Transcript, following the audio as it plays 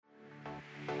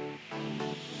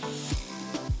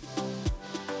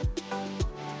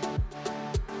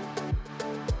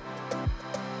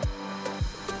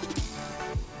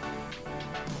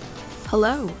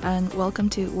Hello, and welcome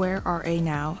to Where RA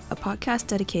Now, a podcast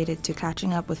dedicated to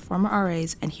catching up with former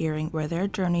RAs and hearing where their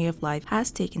journey of life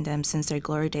has taken them since their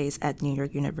glory days at New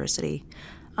York University.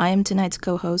 I am tonight's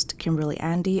co-host, Kimberly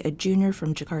Andy, a junior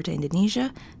from Jakarta,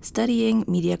 Indonesia, studying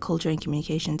media, culture, and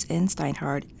communications in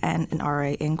Steinhardt and an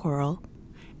RA in Coral.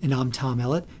 And I'm Tom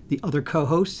Ellett, the other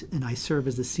co-host, and I serve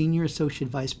as the Senior Associate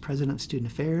Vice President of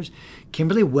Student Affairs.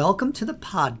 Kimberly, welcome to the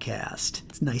podcast.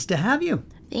 It's nice to have you.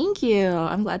 Thank you.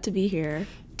 I'm glad to be here.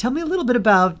 Tell me a little bit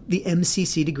about the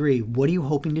MCC degree. What are you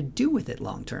hoping to do with it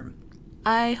long term?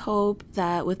 I hope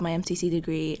that with my MCC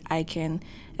degree, I can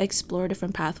explore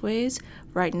different pathways.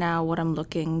 Right now, what I'm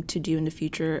looking to do in the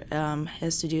future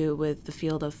has to do with the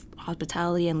field of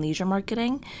hospitality and leisure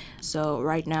marketing. So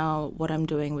right now, what I'm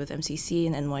doing with MCC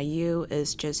and NYU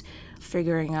is just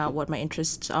figuring out what my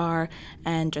interests are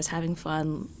and just having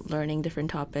fun learning different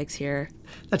topics here.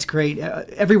 That's great.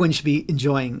 Everyone should be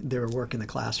enjoying their work in the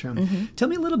classroom. Mm-hmm. Tell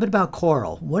me a little bit about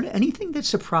Coral. Anything that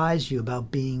surprised you about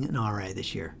being an RA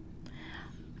this year?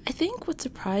 I think what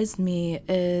surprised me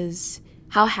is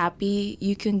how happy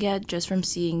you can get just from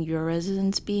seeing your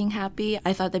residents being happy.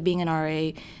 I thought that being an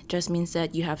RA just means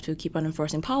that you have to keep on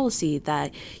enforcing policy,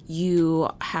 that you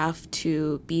have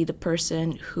to be the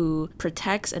person who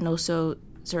protects and also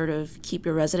sort of keep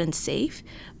your residents safe.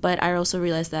 But I also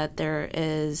realized that there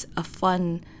is a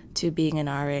fun to being an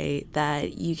RA,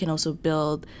 that you can also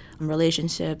build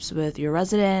relationships with your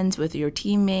residents, with your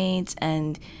teammates,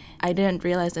 and I didn't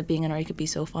realize that being an RA could be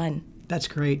so fun. That's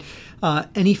great.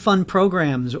 Any fun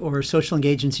programs or social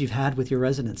engagements you've had with your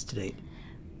residents to date?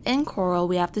 In Coral,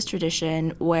 we have this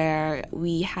tradition where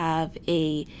we have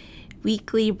a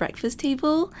weekly breakfast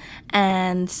table,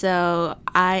 and so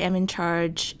I am in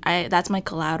charge. That's my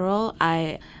collateral.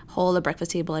 I hold a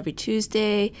breakfast table every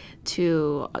Tuesday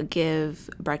to give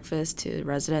breakfast to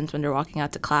residents when they're walking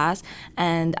out to class.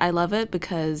 And I love it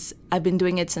because I've been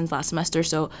doing it since last semester,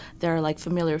 so there are like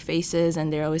familiar faces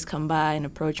and they always come by and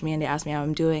approach me and they ask me how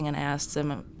I'm doing and I ask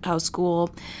them how's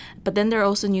school. But then there are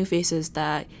also new faces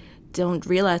that don't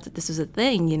realize that this is a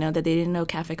thing, that they didn't know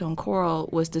Cafe Con Coral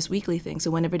was this weekly thing.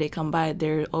 So whenever they come by,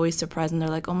 they're always surprised and they're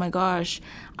like, oh my gosh,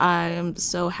 I'm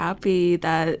so happy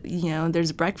that,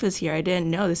 there's breakfast here. I didn't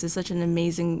know. This is such an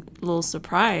amazing little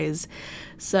surprise.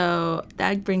 So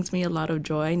that brings me a lot of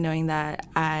joy knowing that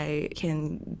I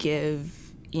can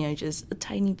give, just a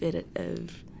tiny bit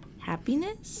of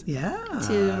happiness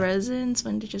to residents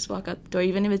when they just walk out the door,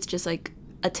 even if it's just like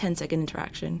a 10-second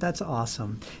interaction. That's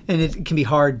awesome. And it can be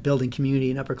hard building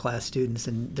community in upper-class students,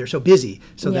 and they're so busy.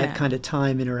 So that kind of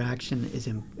time interaction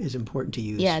is important to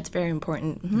use. Yeah, it's very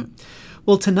important. Mm-hmm.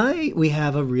 Well, tonight we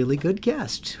have a really good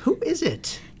guest. Who is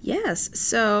it? Yes,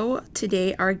 so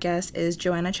today our guest is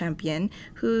Joanna Champion,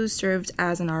 who served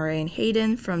as an RA in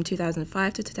Hayden from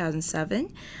 2005 to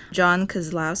 2007. John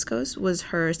Kozlowskos was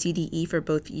her CDE for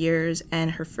both years,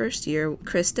 and her first year,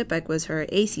 Chris Stipek was her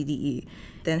ACDE.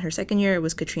 Then her second year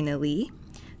was Katrina Lee.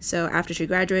 So after she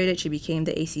graduated, she became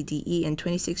the ACDE in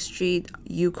 26th Street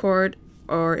UCORD,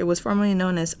 or it was formerly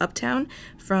known as Uptown,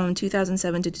 from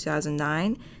 2007 to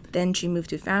 2009. Then she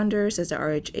moved to Founders as the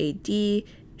RHAD.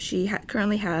 She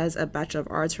currently has a Bachelor of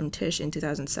Arts from Tisch in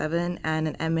 2007 and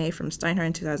an MA from Steinhardt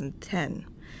in 2010.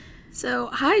 So,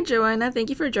 hi, Joanna. Thank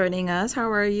you for joining us.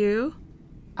 How are you?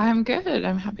 I'm good.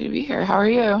 I'm happy to be here. How are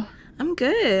you? I'm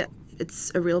good.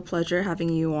 It's a real pleasure having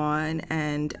you on,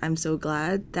 and I'm so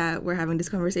glad that we're having this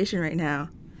conversation right now.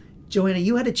 Joanna,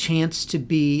 you had a chance to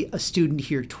be a student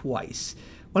here twice.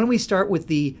 Why don't we start with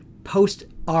the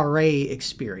post-RA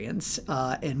experience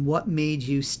and what made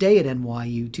you stay at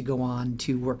NYU to go on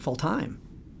to work full-time?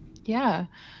 Yeah.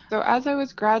 So as I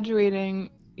was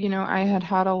graduating, I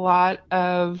had a lot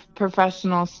of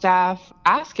professional staff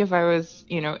ask if I was,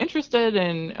 interested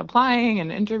in applying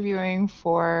and interviewing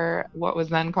for what was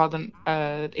then called an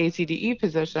ACDE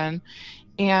position.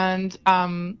 And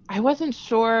I wasn't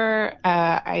sure.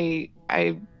 I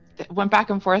went back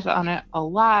and forth on it a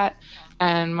lot.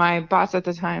 And my boss at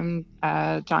the time,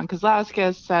 John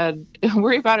Kozlowskis, said,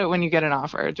 worry about it when you get an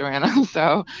offer, Joanna.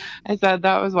 So I said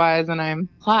that was wise, and I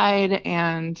applied.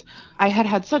 And I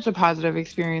had such a positive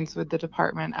experience with the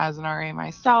department as an RA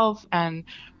myself, and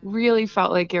really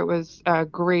felt like it was a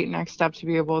great next step to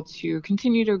be able to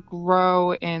continue to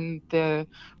grow in the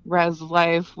res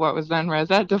life, what was then res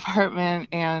ed department,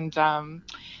 and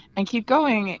keep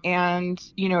going. And,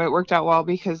 it worked out well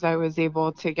because I was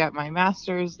able to get my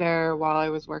master's there while I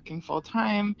was working full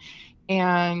time,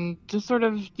 and just sort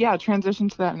of, transition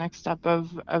to that next step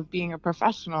of being a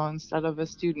professional instead of a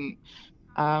student.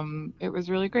 It was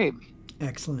really great.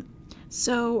 Excellent.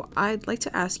 So I'd like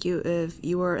to ask you if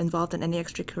you were involved in any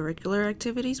extracurricular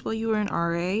activities while you were an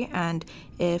RA, and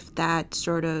if that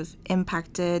sort of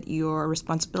impacted your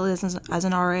responsibilities as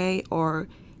an RA, or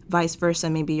vice versa,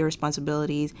 maybe your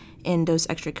responsibilities in those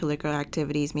extracurricular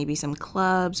activities, maybe some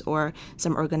clubs or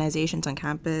some organizations on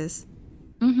campus.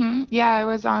 Yeah, I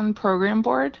was on program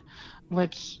board,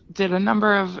 which did a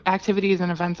number of activities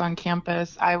and events on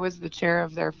campus. I was the chair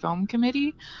of their film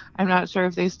committee. I'm not sure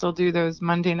if they still do those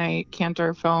Monday night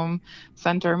Cantor Film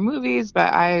Center movies,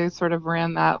 but I sort of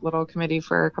ran that little committee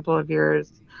for a couple of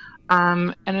years.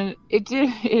 And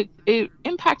it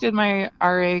impacted my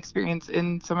RA experience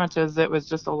in so much as it was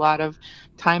just a lot of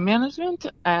time management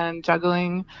and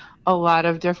juggling a lot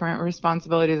of different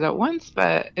responsibilities at once,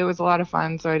 but it was a lot of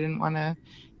fun, so I didn't want to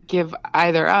give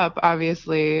either up,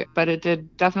 obviously, but it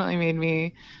did definitely made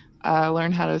me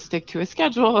learn how to stick to a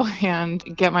schedule and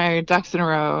get my ducks in a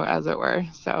row, as it were.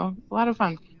 So a lot of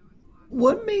fun.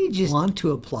 What made you want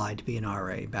to apply to be an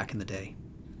RA back in the day?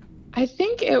 I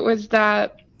think it was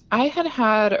that I had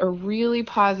had a really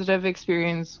positive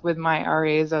experience with my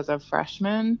RAs as a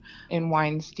freshman in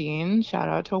Weinstein. Shout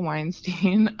out to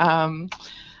Weinstein.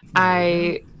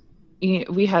 I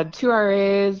we had two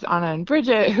RAs, Anna and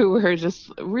Bridget, who were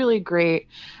just really great.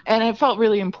 And it felt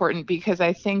really important because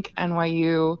I think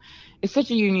NYU is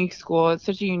such a unique school. It's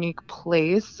such a unique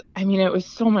place. I mean, it was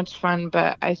so much fun,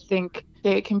 but I think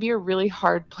it can be a really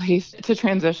hard place to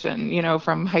transition,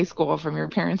 from high school, from your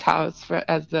parents' house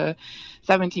as the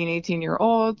 17,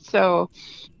 18-year-old. So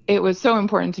it was so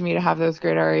important to me to have those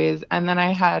great RAs. And then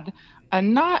I had a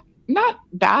not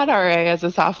bad RA as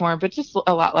a sophomore, but just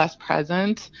a lot less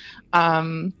present.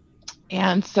 And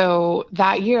so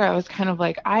that year I was kind of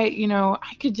like, I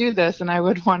could do this, and I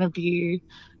would want to be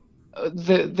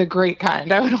the great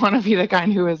kind. I would want to be the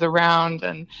kind who is around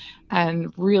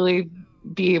and really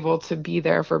be able to be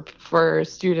there for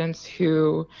students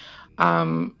who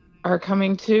are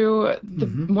coming to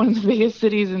one of the biggest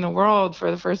cities in the world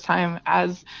for the first time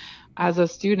as a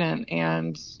student,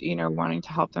 and wanting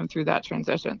to help them through that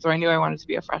transition. So I knew I wanted to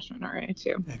be a freshman RA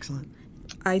too. Excellent.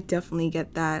 I definitely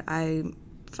get that. I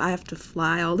have to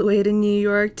fly all the way to New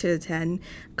York to attend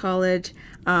college,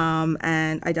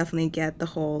 and I definitely get the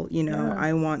whole,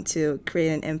 I want to create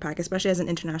an impact, especially as an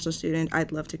international student.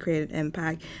 I'd love to create an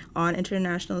impact on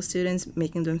international students,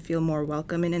 making them feel more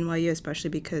welcome in NYU, especially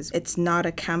because it's not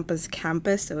a campus,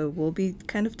 so it will be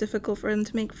kind of difficult for them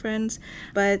to make friends.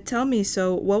 But tell me,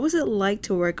 so what was it like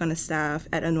to work on a staff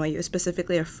at NYU,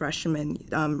 specifically a freshman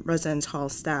residence hall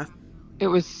staff? It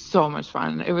was so much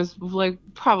fun. It was like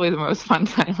probably the most fun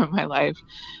time of my life.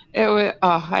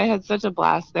 I had such a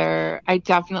blast there. I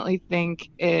definitely think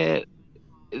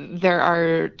there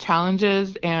are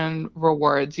challenges and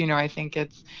rewards. I think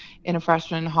it's in a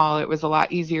freshman hall, it was a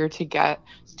lot easier to get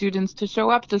students to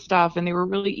show up to stuff, and they were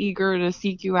really eager to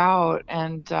seek you out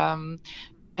and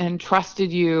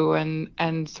trusted you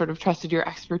and sort of trusted your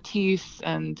expertise,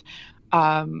 and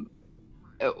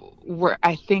were,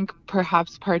 I think,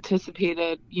 perhaps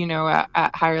participated,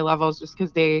 at higher levels, just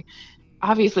because they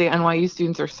obviously NYU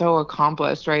students are so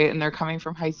accomplished, right? And they're coming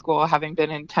from high school having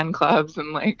been in 10 clubs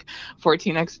and like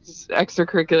 14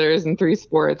 extracurriculars and 3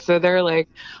 sports. So they're like,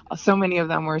 so many of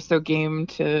them were so game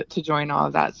to join all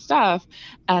of that stuff.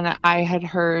 And I had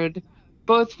heard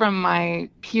both from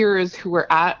my peers who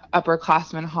were at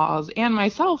upperclassmen halls and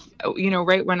myself,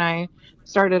 right when I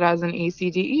started as an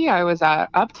ACDE, I was at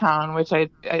Uptown, which I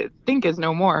think is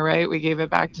no more, right? We gave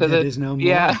it back to It is no more.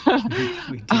 Yeah.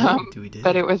 We did.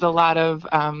 But it was a lot of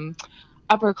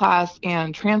upper class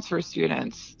and transfer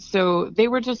students. So they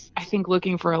were just, I think,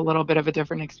 looking for a little bit of a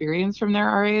different experience from their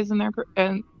RAs and their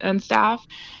and staff.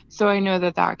 So I know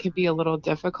that could be a little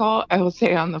difficult. I will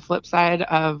say on the flip side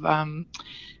of,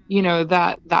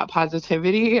 that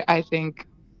positivity, I think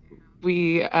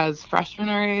we as freshman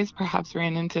RAs perhaps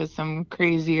ran into some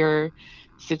crazier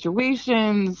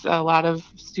situations. A lot of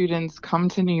students come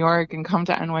to New York and come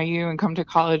to NYU and come to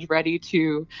college ready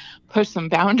to push some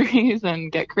boundaries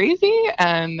and get crazy.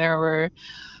 And there were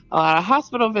a lot of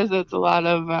hospital visits, a lot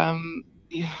of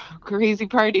crazy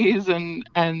parties and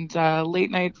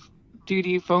late night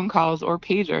duty phone calls or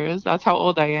pagers. That's how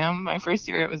old I am. My first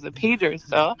year it was a pager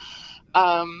still.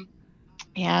 So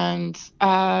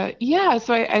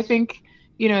I think,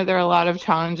 there are a lot of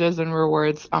challenges and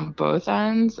rewards on both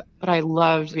ends, but I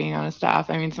loved being on a staff.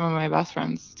 I mean, some of my best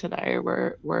friends today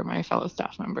were my fellow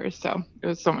staff members, so it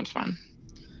was so much fun.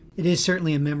 It is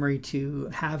certainly a memory to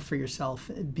have for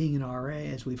yourself being an RA,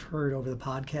 as we've heard over the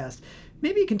podcast.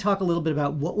 Maybe you can talk a little bit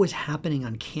about what was happening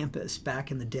on campus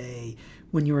back in the day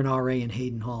when you were an RA in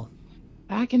Hayden Hall.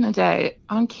 Back in the day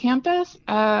on campus,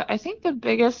 I think the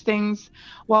biggest things,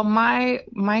 well, my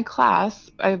class,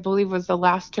 I believe, was the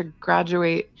last to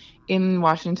graduate in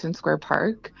Washington Square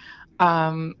Park.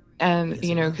 And Yes,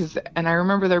 it was. and I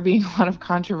remember there being a lot of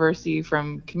controversy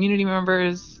from community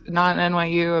members, not in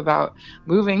NYU, about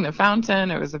moving the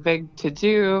fountain. It was a big to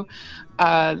do.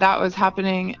 That was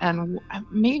happening, and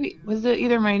maybe was it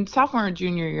either my sophomore or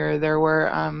junior year? There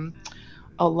were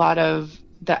a lot of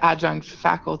the adjunct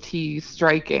faculty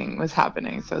striking was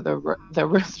happening. So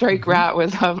the strike Hmm. rat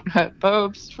was up at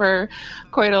Bobst for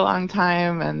quite a long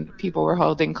time, and people were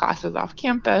holding classes off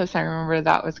campus. I remember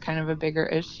that was kind of a bigger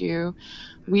issue.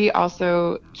 We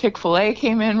also, Chick-fil-A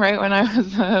came in right when I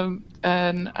was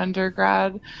an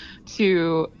undergrad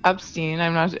to Epstein.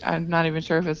 I'm not even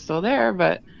sure if it's still there,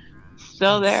 but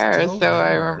still It's there. still So I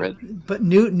there, remember, but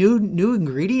new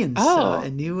ingredients oh,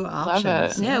 and new love it.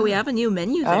 options. Yeah, we have a new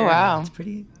menu Oh, there. wow. It's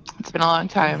pretty It's been a long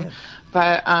pretty time. hip.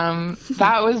 But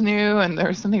that was new, and there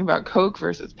was something about Coke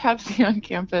versus Pepsi on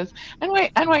campus.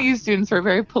 NYU students were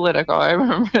very political. I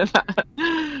remember that.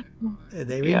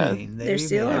 They Yes, remain. They They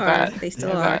still I remain. are. bet. They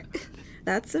still I are. bet.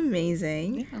 That's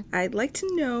amazing. Yeah. I'd like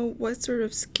to know what sort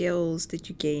of skills did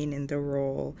you gain in the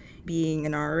role, being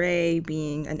an RA,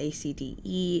 being an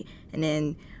ACDE, and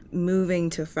then moving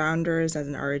to founders as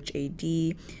an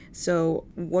RHAD. So,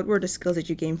 what were the skills that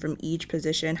you gained from each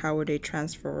position? How were they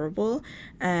transferable?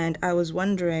 And I was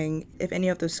wondering if any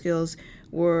of those skills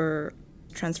were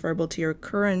transferable to your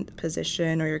current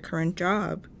position or your current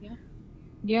job.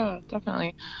 Yeah,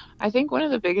 definitely. I think one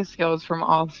of the biggest skills from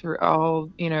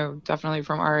definitely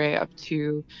from RA up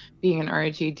to being an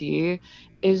RHAD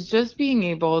is just being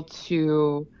able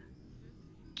to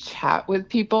chat with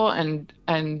people and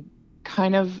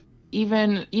kind of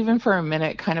even for a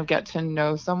minute kind of get to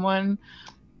know someone.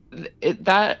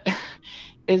 That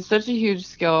is such a huge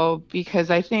skill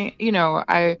because I think,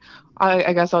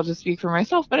 I guess I'll just speak for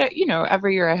myself, but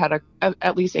every year I had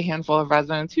at least a handful of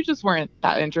residents who just weren't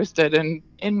that interested in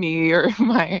me or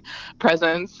my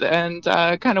presence, and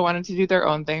kind of wanted to do their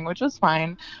own thing, which was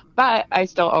fine. But I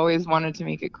still always wanted to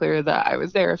make it clear that I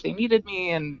was there if they needed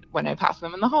me. And when I passed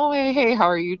them in the hallway, hey, how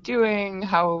are you doing?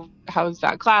 How's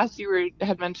that class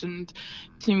had mentioned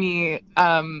to me?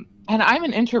 And I'm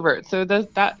an introvert, so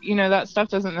that stuff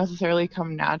doesn't necessarily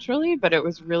come naturally, but it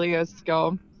was really a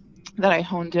skill that I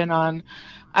honed in on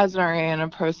as an RA and a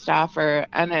pro staffer.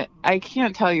 And I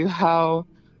can't tell you how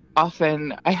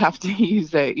often I have to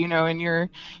use it, in your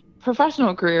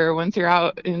professional career. Once you're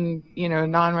out in,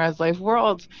 non-res life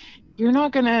world, you're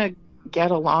not going to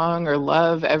get along or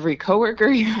love every coworker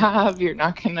you have. You're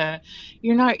going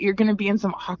to be in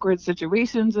some awkward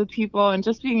situations with people, and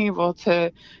just being able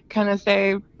to kind of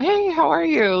say, hey, how are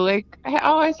you? Like,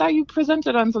 oh, I saw you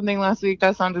presented on something last week.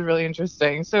 That sounded really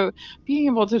interesting. So being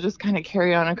able to just kind of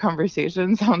carry on a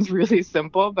conversation sounds really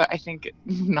simple, but I think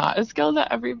it's not a skill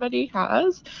that everybody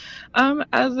has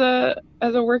as a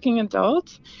working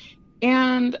adult.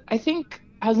 And I think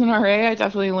as an RA, I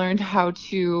definitely learned how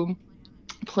to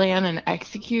plan and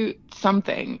execute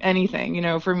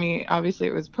anything. For me, obviously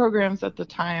it was programs at the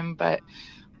time, but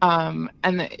and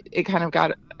it kind of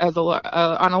got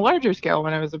on a larger scale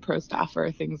when I was a pro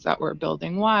staffer, things that were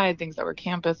building wide, things that were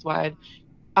campus wide.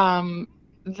 Um,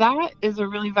 that is a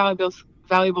really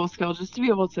valuable skill, just to be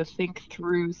able to think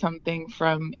through something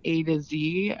from A to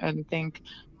Z and think,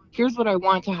 here's what I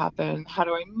want to happen. How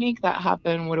do I make that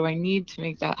happen? What do I need to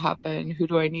make that happen? Who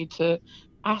do I need to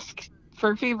ask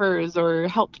for favors or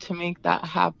help to make that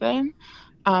happen?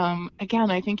 Again,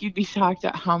 I think you'd be shocked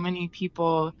at how many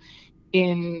people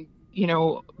in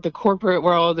the corporate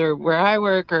world or where I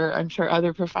work, or I'm sure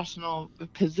other professional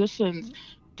positions,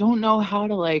 don't know how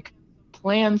to like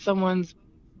plan someone's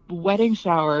wedding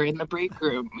shower in the break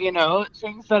room,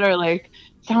 things that are like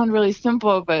sound really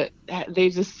simple, but they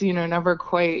just, never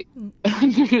quite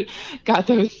got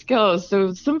those skills.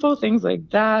 So simple things like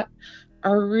that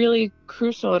are really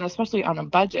crucial, and especially on a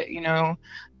budget.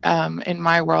 In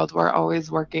my world, we're always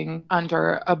working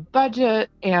under a budget,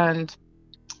 and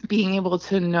being able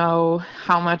to know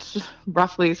how much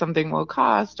roughly something will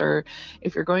cost, or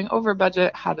if you're going over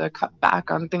budget, how to cut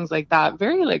back on things like that.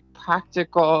 Very like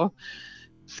practical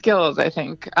skills, I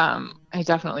think, I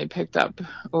definitely picked up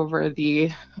over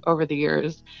the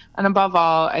years. And above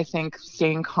all, I think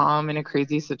staying calm in a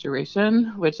crazy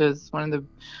situation, which is one of the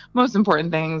most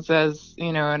important things as,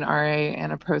 an RA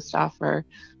and a pro staffer.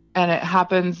 And it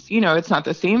happens, it's not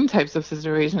the same types of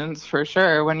situations for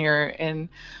sure when you're in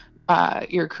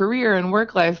your career and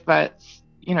work life, but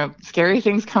scary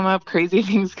things come up, crazy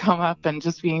things come up, and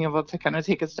just being able to kind of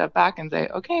take a step back and say,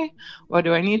 okay, what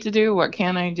do I need to do? What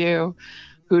can I do?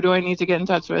 who do I need to get in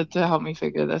touch with to help me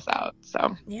figure this out?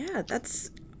 So Yeah, that's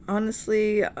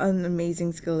honestly an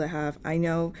amazing skill to have. I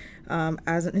know,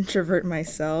 as an introvert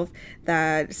myself,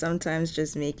 that sometimes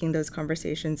just making those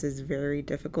conversations is very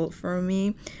difficult for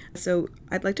me. So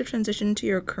I'd like to transition to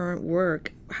your current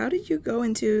work. How did you go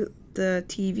into the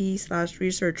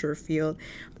TV/researcher field?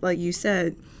 Like you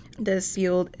said, this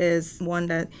field is one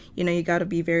that, you got to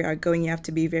be very outgoing. You have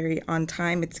to be very on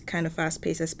time. It's kind of fast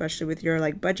paced, especially with your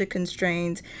like budget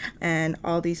constraints and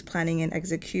all these planning and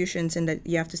executions, and that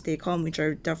you have to stay calm, which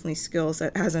are definitely skills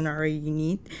that as an RA you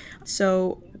need.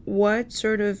 So what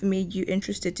sort of made you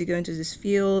interested to go into this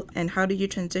field, and how did you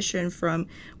transition from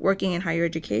working in higher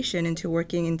education into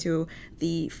working into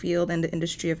the field and the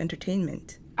industry of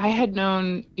entertainment? I had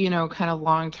known, kind of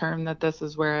long term that this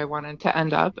is where I wanted to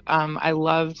end up. I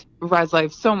loved Res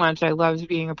Life so much. I loved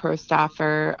being a pro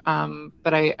staffer,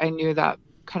 but I knew that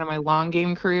kind of my long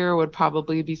game career would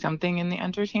probably be something in the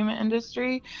entertainment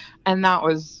industry. And that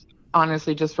was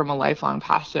honestly just from a lifelong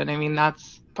passion. I mean,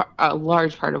 that's a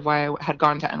large part of why I had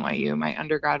gone to NYU. My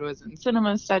undergrad was in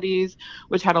cinema studies,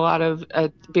 which had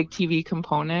a big TV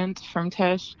component from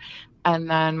Tisch. And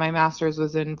then my master's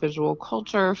was in visual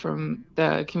culture from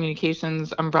the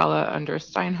communications umbrella under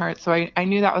Steinhardt. So I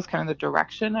knew that was kind of the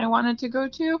direction I wanted to go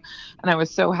to. And I was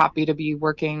so happy to be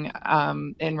working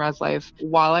in Res Life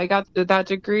while I got that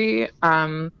degree.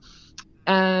 The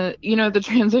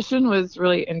transition was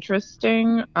really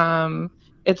interesting.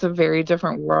 It's a very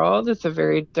different world. It's a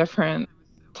very different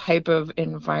type of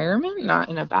environment, not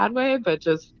in a bad way, but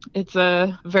just it's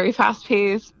a very fast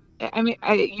paced. I mean,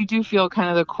 you do feel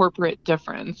kind of the corporate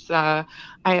difference. I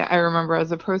remember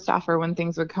as a pro staffer when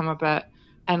things would come up at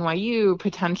NYU,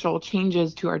 potential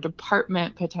changes to our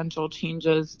department, potential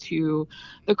changes to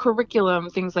the curriculum,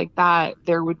 things like that.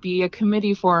 There would be a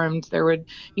committee formed. There would,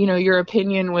 your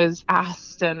opinion was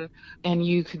asked and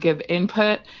you could give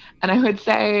input. And I would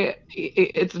say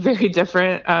it's very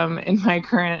different in my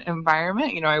current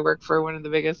environment. I work for one of the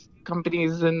biggest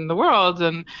companies in the world,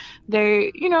 and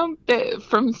if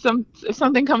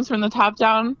something comes from the top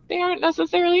down, they aren't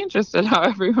necessarily interested how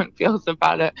everyone feels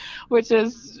about it, which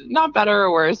is not better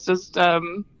or worse, just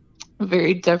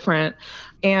very different.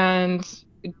 And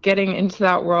getting into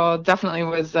that world definitely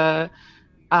was a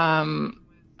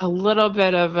little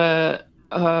bit of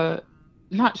a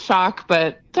not shock,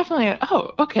 but definitely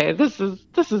okay, this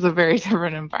is a very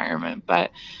different environment, but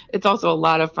it's also a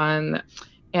lot of fun.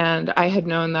 And I had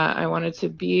known that I wanted to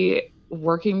be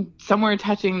working somewhere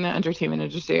touching the entertainment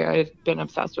industry. I had been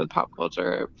obsessed with pop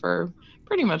culture for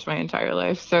pretty much my entire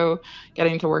life. So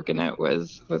getting to work in it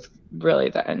was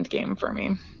really the end game for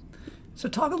me. So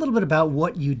talk a little bit about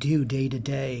what you do day to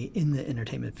day in the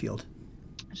entertainment field.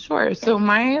 Sure. So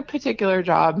my particular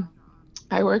job,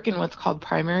 I work in what's called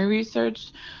primary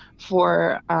research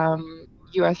for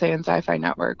USA and Sci-Fi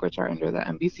Network, which are under the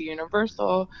NBC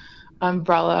Universal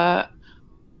umbrella.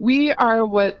 We are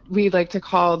what we like to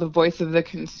call the voice of the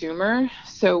consumer.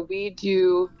 So we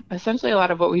do essentially a lot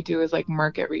of what we do is like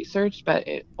market research, but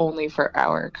only for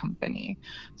our company.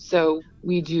 So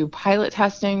we do pilot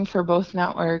testing for both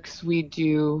networks. We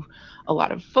do a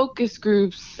lot of focus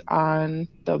groups on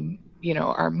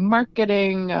our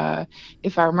marketing.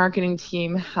 If our marketing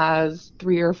team has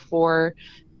 3 or 4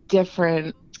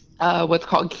 different what's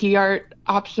called key art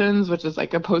options, which is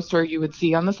like a poster you would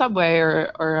see on the subway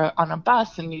or on a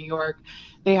bus in New York.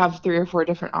 They have 3 or 4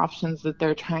 different options that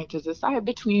they're trying to decide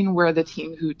between. We're the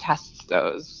team who tests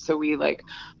those. So we like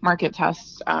market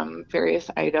test various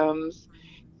items,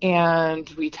 and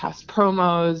we test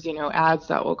promos, ads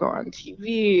that will go on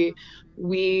TV.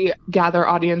 We gather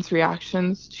audience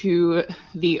reactions to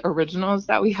the originals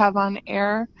that we have on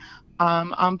air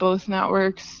on both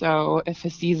networks. So if a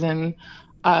season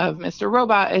of Mr.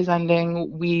 Robot is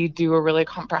ending, we do a really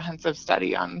comprehensive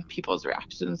study on people's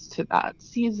reactions to that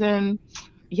season.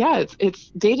 Yeah, it's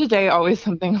day to day, always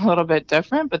something a little bit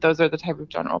different, but those are the type of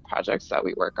general projects that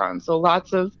we work on. So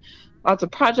lots of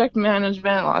project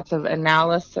management, lots of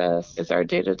analysis is our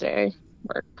day to day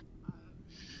work.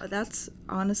 That's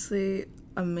honestly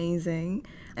amazing,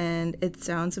 and it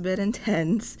sounds a bit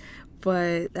intense,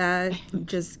 but that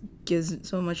just gives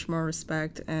so much more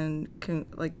respect and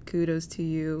kudos to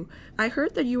you. I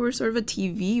heard that you were sort of a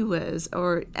TV whiz,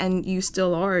 and you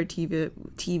still are a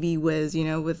TV whiz,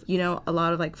 with a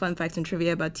lot of like fun facts and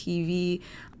trivia about TV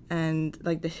and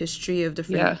like the history of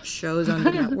different shows on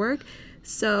the network.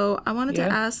 So I wanted to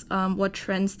ask, what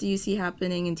trends do you see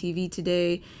happening in TV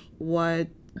today? What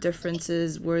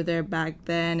differences were there back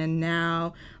then and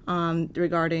now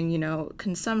regarding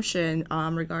consumption,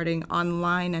 regarding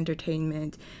online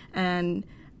entertainment? And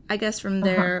I guess from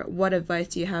there, what advice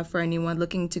do you have for anyone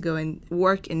looking to go and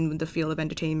work in the field of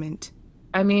entertainment?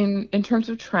 I mean, in terms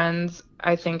of trends,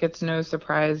 I think it's no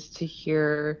surprise to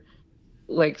hear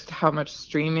like how much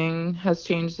streaming has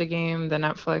changed the game. The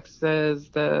Netflixes,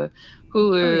 the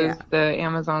Oh yeah. Hulus, the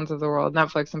Amazons of the world,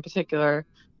 Netflix in particular.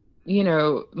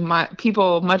 My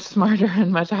people much smarter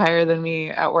and much higher than me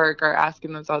at work are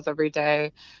asking themselves every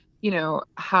day,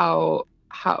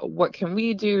 what can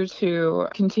we do to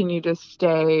continue to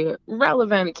stay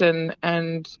relevant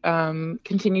and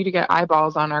continue to get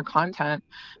eyeballs on our content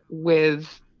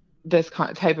with this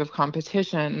type of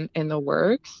competition in the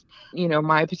works.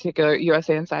 My particular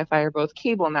USA and Sci-Fi are both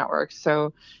cable networks,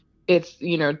 so it's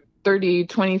 30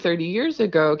 years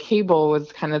ago, cable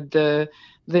was kind of the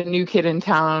new kid in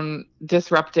town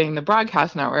disrupting the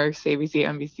broadcast networks, ABC,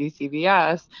 NBC,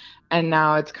 CBS, and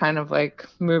now it's kind of like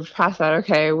moved past that.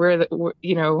 Okay, we're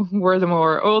the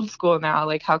more old school now.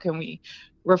 Like, how can we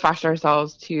refresh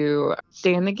ourselves to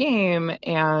stay in the game,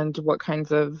 and what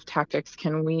kinds of tactics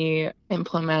can we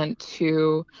implement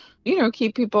to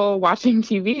keep people watching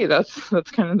TV? That's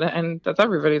kind of the end. That's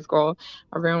everybody's goal.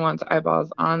 Everyone wants eyeballs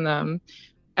on them.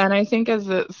 And I think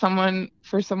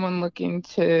for someone looking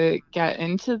to get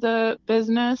into the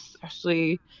business,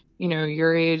 especially,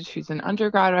 your age, who's an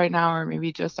undergrad right now, or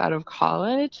maybe just out of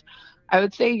college, I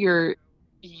would say your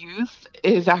youth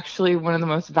is actually one of the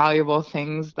most valuable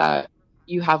things that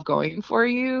you have going for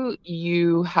you.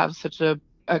 You have such a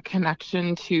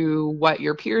connection to what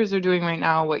your peers are doing right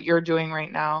now, what you're doing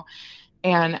right now,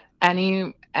 and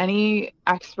any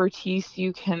expertise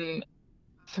you can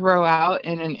throw out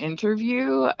in an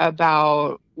interview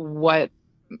about what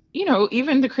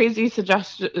even the crazy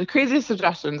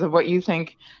suggestions of what you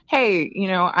think, hey,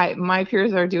 my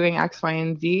peers are doing X, Y,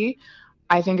 and Z.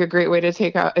 I think a great way to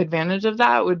take advantage of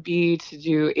that would be to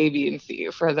do A, B, and C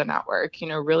for the network.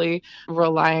 Really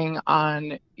relying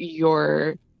on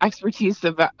your expertise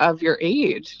of your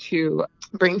age to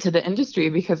bring to the industry,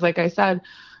 because like I said,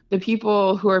 the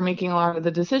people who are making a lot of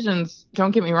the decisions,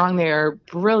 don't get me wrong, they are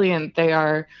brilliant. They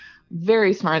are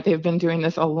very smart. They've been doing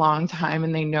this a long time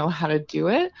and they know how to do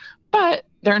it, but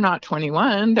they're not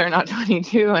 21, they're not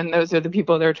 22. And those are the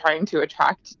people they're trying to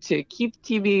attract to keep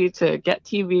TV, to get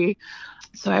TV.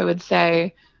 So I would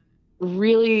say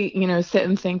really, sit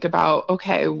and think about,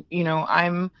 okay,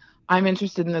 I'm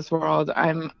interested in this world.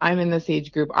 I'm in this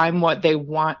age group. I'm what they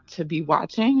want to be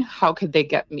watching. How could they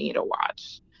get me to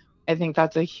watch? I think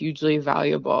that's a hugely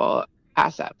valuable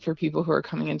asset for people who are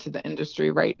coming into the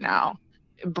industry right now,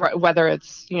 whether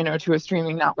it's, to a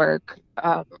streaming network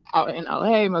out in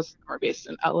LA, most of them are based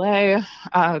in LA,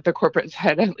 the corporate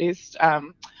side at least,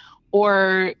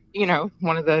 or,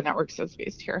 one of the networks that's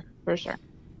based here, for sure.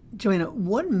 Joanna,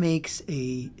 what makes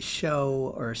a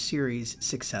show or a series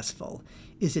successful?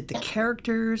 Is it the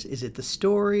characters? Is it the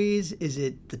stories? Is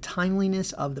it the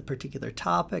timeliness of the particular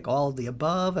topic? All of the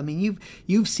above? I mean,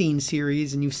 you've seen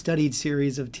series and you've studied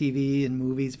series of TV and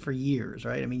movies for years,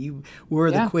 right? I mean, you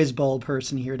were the quiz bowl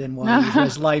person here at NYU's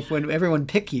Res Life when everyone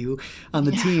picked you on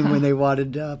the team when they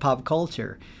wanted pop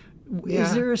culture. Yeah.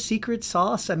 Is there a secret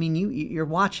sauce? I mean, you're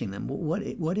watching them.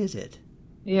 What is it?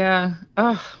 Yeah.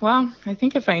 Oh, well, I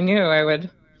think if I knew, I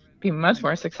would be much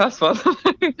more successful.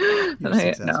 No,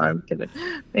 I'm kidding.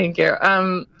 Thank you.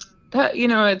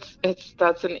 That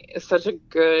that's such a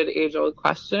good age-old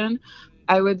question.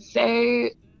 I would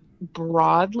say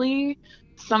broadly,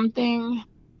 something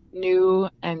new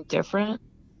and different,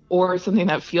 or something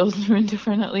that feels new and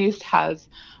different at least, has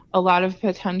a lot of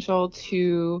potential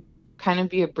to kind of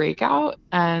be a breakout.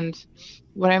 And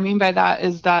what I mean by that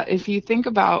is that if you think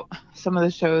about some of the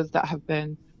shows that have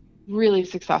been really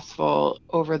successful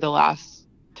over the last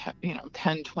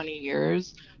 10, 20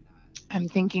 years, I'm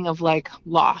thinking of like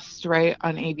Lost, right,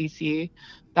 on ABC.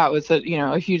 That was a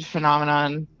huge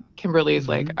phenomenon. Kimberly's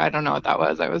like, I don't know what that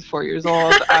was. I was 4 years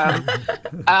old.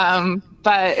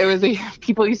 But it was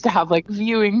people used to have like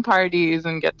viewing parties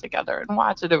and get together and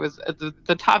watch it. It was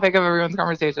the topic of everyone's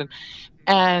conversation.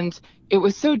 And it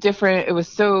was so different. It was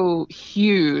so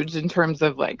huge in terms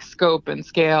of like scope and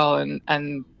scale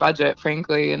and budget,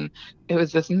 frankly. And it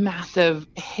was this massive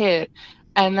hit.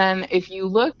 And then if you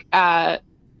look at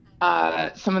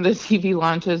some of the TV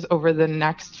launches over the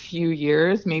next few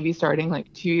years, maybe starting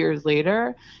like 2 years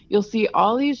later, you'll see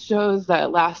all these shows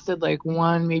that lasted like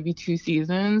 1, maybe 2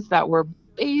 seasons that were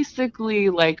basically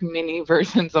like mini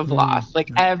versions of Lost. Like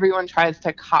everyone tries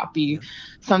to copy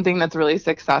something that's really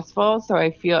successful. So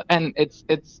I feel, and it's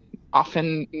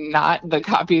often not, the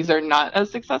copies are not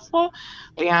as successful.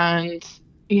 And,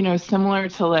 similar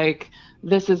to like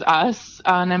This Is Us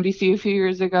on NBC a few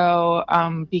years ago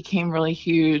became really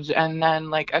huge. And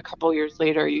then like a couple years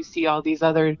later, you see all these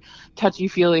other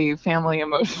touchy-feely family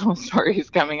emotional stories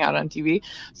coming out on TV.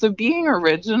 So being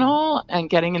original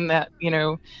and getting in that,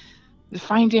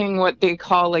 finding what they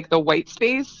call like the white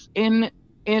space in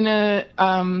a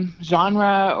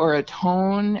genre or a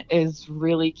tone is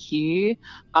really key.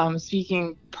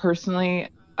 Speaking personally,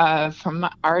 from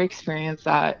our experience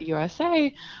at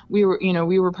USA, we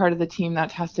were part of the team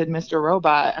that tested Mr.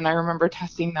 Robot, and I remember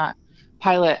testing that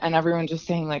pilot and everyone just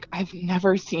saying like, I've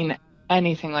never seen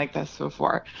anything like this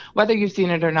before. Whether you've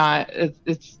seen it or not,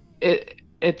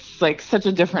 it's like such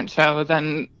a different show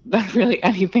than really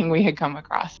anything we had come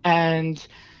across. And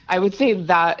I would say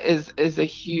that is a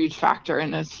huge factor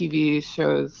in a TV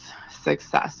show's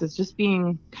success. It's just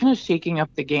being kind of shaking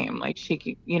up the game, like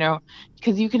shaking,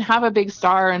 because you can have a big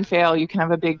star and fail. You can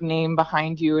have a big name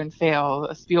behind you and fail.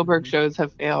 Spielberg shows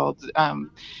have failed,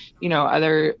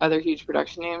 other huge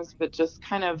production names, but just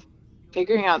kind of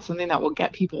figuring out something that will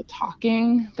get people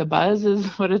talking. The buzz is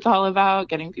what it's all about,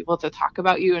 getting people to talk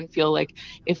about you and feel like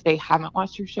if they haven't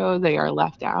watched your show, they are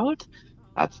left out.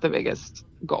 That's the biggest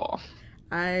goal.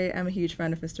 I am a huge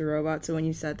fan of Mr. Robot, so when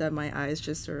you said that, my eyes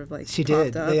just sort of like she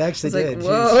popped did. Up. They actually did. Like,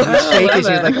 whoa, she was shaking. She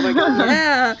was like, "Oh my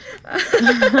god!"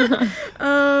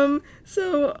 Yeah.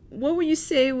 So, what would you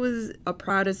say was a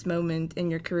proudest moment in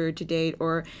your career to date,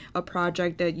 or a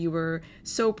project that you were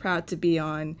so proud to be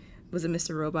on? Was it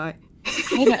Mr. Robot?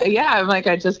 Yeah, I'm like,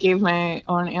 I just gave my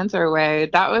own answer away.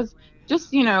 That was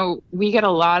just, we get a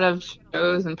lot of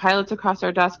shows and pilots across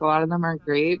our desk. A lot of them are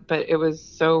great, but it was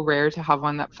so rare to have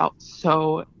one that felt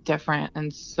so different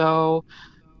and so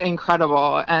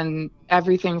incredible. And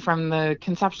everything from the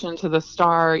conception to the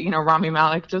star, Rami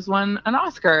Malek just won an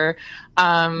Oscar.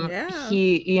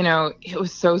 He, it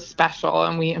was so special,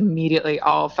 and we immediately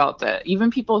all felt it.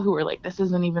 Even people who were like, this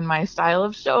isn't even my style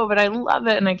of show, but I love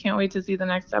it and I can't wait to see the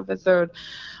next episode.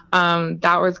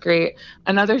 That was great.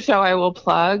 Another show I will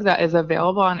plug that is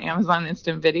available on Amazon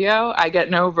Instant Video. I get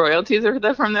no royalties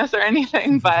from this or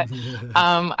anything, but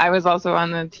I was also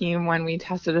on the team when we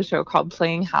tested a show called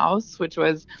Playing House, which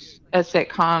was a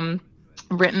sitcom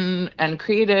written and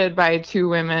created by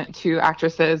two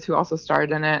actresses who also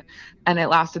starred in it. And it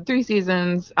lasted 3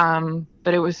 seasons,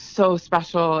 but it was so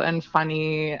special and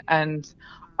funny and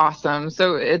awesome.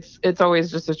 So it's always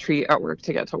just a treat at work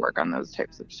to get to work on those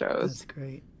types of shows. That's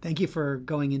great. Thank you for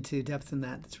going into depth in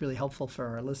that. That's really helpful for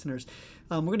our listeners.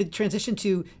 We're going to transition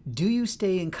to, do you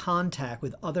stay in contact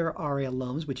with other RA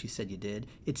alums, which you said you did?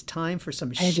 It's time for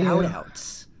some shout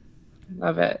outs.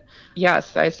 Love it.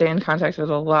 Yes, I stay in contact with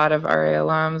a lot of RA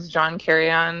alums. John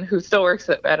Carrion, who still works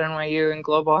at NYU in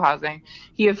global housing,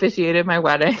 he officiated my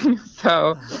wedding.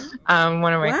 So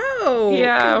one of my... Wow,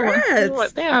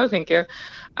 congrats. Thank you.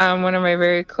 One of my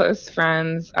very close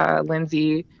friends,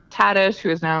 Lindsay Tadish, who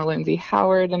is now Lindsay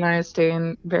Howard, and I stay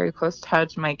in very close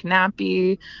touch. Mike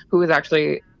Nappy, who is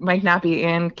actually Mike Nappy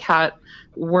and Kat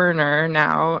Werner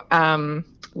now,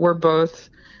 were both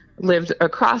lived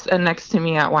across and next to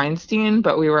me at Weinstein,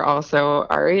 but we were also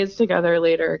RAs together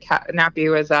later. Nappy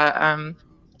was at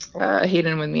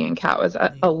Hayden with me, and Kat was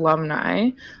at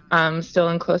Alumni. Still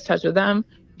in close touch with them.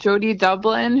 Jody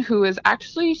Dublin, who is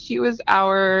actually, she was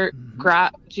our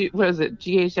GHA,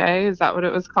 is that what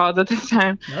it was called at the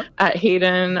time? Yep. At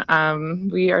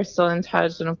Hayden. We are still in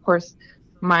touch. And of course,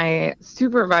 my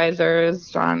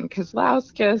supervisors, John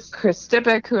Kozlowskis, Chris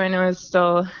Stipik, who I know is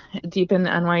still deep in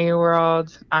the NYU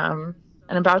world, and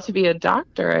about to be a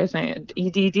doctor, I think,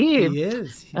 EDD. He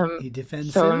is. He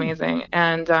defends so him. Amazing.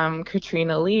 And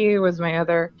Katrina Lee was my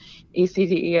other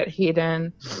ACDE at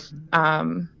Hayden.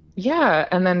 Yeah,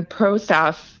 and then pro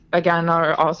staff, again,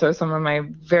 are also some of my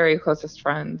very closest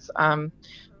friends.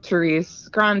 Therese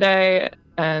Grande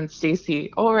and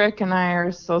Stacy Ulrich and I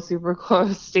are still super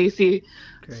close. Stacy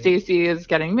is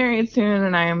getting married soon,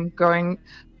 and I am going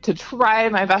to try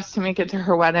my best to make it to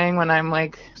her wedding when I'm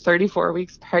like 34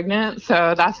 weeks pregnant.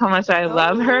 So that's how much I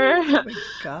love her. Oh my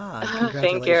God.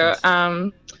 Thank you.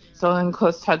 Still in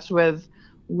close touch with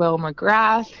Will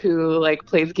McGrath, who like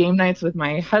plays game nights with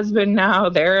my husband now.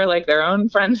 They're like their own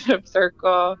friendship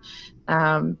circle.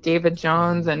 David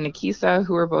Jones and Nikisa,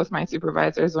 who were both my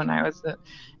supervisors when I was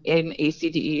in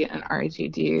ACDE and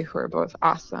RAGD, who are both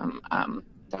awesome.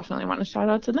 Definitely want to shout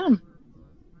out to them.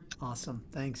 Awesome.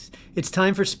 Thanks. It's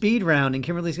time for speed round, and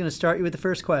Kimberly's going to start you with the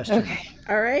first question. Okay.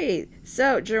 All right.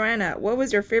 So, Joanna, what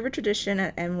was your favorite tradition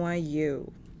at NYU?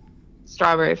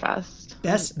 Strawberry Fest.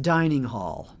 Best dining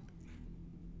hall.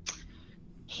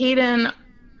 Hayden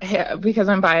Yeah, because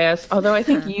I'm biased. Although I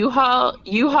think U-Haul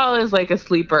is like a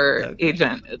sleeper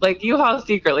agent. Like U-Haul is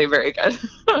secretly very good.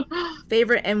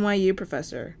 Favorite NYU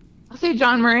professor? I'll say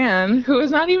John Moran, who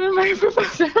is not even my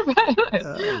professor, but I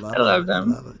love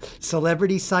him. I love it.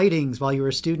 Celebrity sightings while you were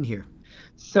a student here?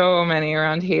 So many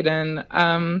around Hayden.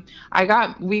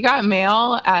 We got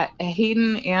mail at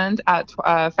Hayden and at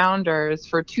Founders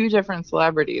for two different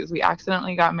celebrities. We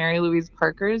accidentally got Mary Louise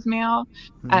Parker's mail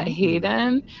at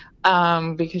Hayden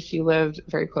because she lived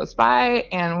very close by,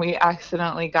 and we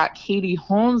accidentally got Katie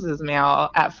Holmes's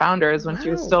mail at Founders when she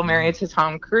was still married to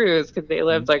Tom Cruise, because they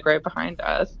lived like right behind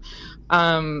us.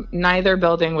 Neither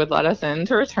building would let us in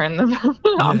to return the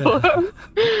envelope.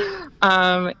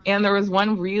 And there was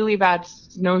one really bad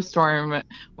snowstorm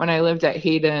when I lived at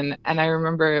Hayden, and I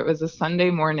remember it was a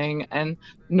Sunday morning and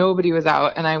nobody was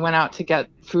out, and I went out to get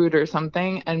food or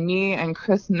something, and me and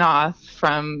Chris Noth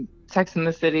from Sex and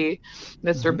the City,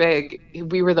 Mr. Big,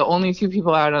 we were the only two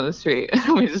people out on the street.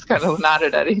 We just kind of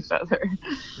nodded at each other.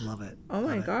 Love it. Oh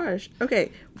my gosh.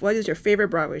 Okay, what is your favorite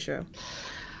Broadway show?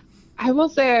 I will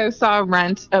say I saw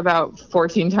Rent about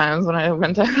 14 times when I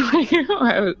went to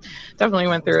NYU. Definitely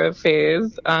went through a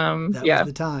phase. That was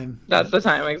the time. That's the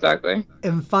time, exactly.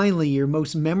 And finally, your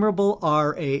most memorable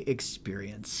RA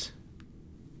experience?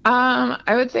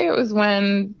 I would say it was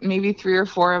when maybe 3 or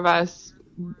 4 of us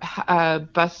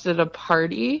busted a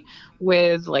party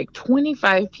with like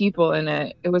 25 people in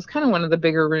it. It was kind of one of the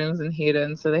bigger rooms in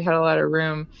Hayden, so they had a lot of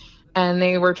room. And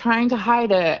they were trying to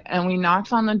hide it, and we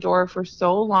knocked on the door for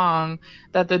so long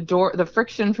that the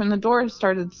friction from the door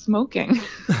started smoking.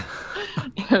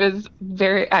 It was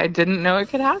I didn't know it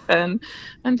could happen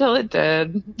until it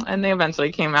did. And they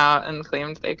eventually came out and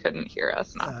claimed they couldn't hear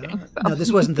us knocking. No,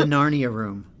 this wasn't the Narnia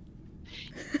room.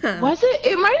 Was it?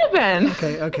 It might have been.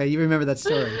 Okay. You remember that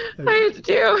story. I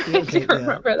do. I do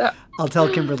remember that. I'll tell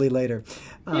Kimberly later.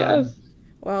 Yes.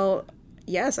 Well,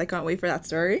 yes, I can't wait for that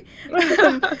story.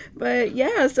 But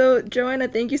yeah, so Joanna,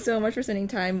 thank you so much for spending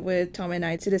time with Tom and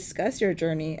I to discuss your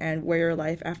journey and where your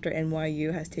life after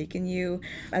NYU has taken you.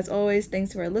 As always,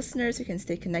 thanks to our listeners who can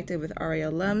stay connected with RA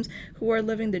alums who are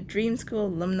living the Dream School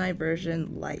alumni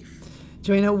version life.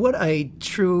 Joanna, what a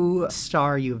true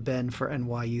star you've been for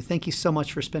NYU. Thank you so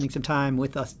much for spending some time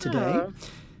with us today.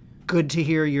 Good to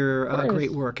hear your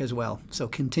great work as well. So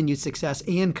continued success,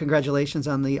 and congratulations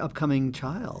on the upcoming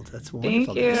child. That's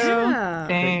wonderful. Thank you. Yeah.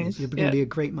 Thanks. You're going to be a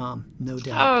great mom, no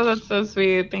doubt. Oh, that's so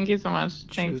sweet. Thank you so much.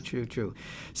 Thanks. True.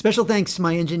 Special thanks to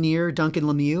my engineer, Duncan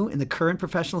Lemieux, and the current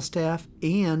professional staff,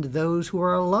 and those who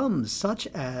are alums, such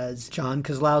as John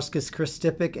Kozlowskis, Chris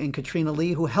Stipik, and Katrina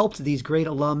Lee, who helped these great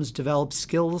alums develop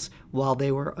skills while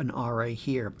they were an RA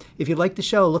here. If you like the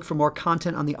show, look for more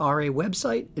content on the RA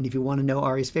website, and if you want to know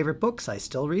RA's favorite books, I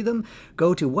still read them,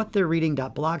 go to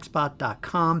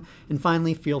whattheyreading.blogspot.com, and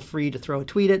finally, feel free to throw a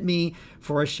tweet at me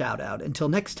for a shout out. Until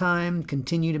next time,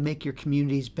 continue to make your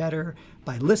communities better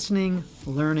by listening,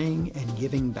 learning, and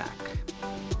giving back.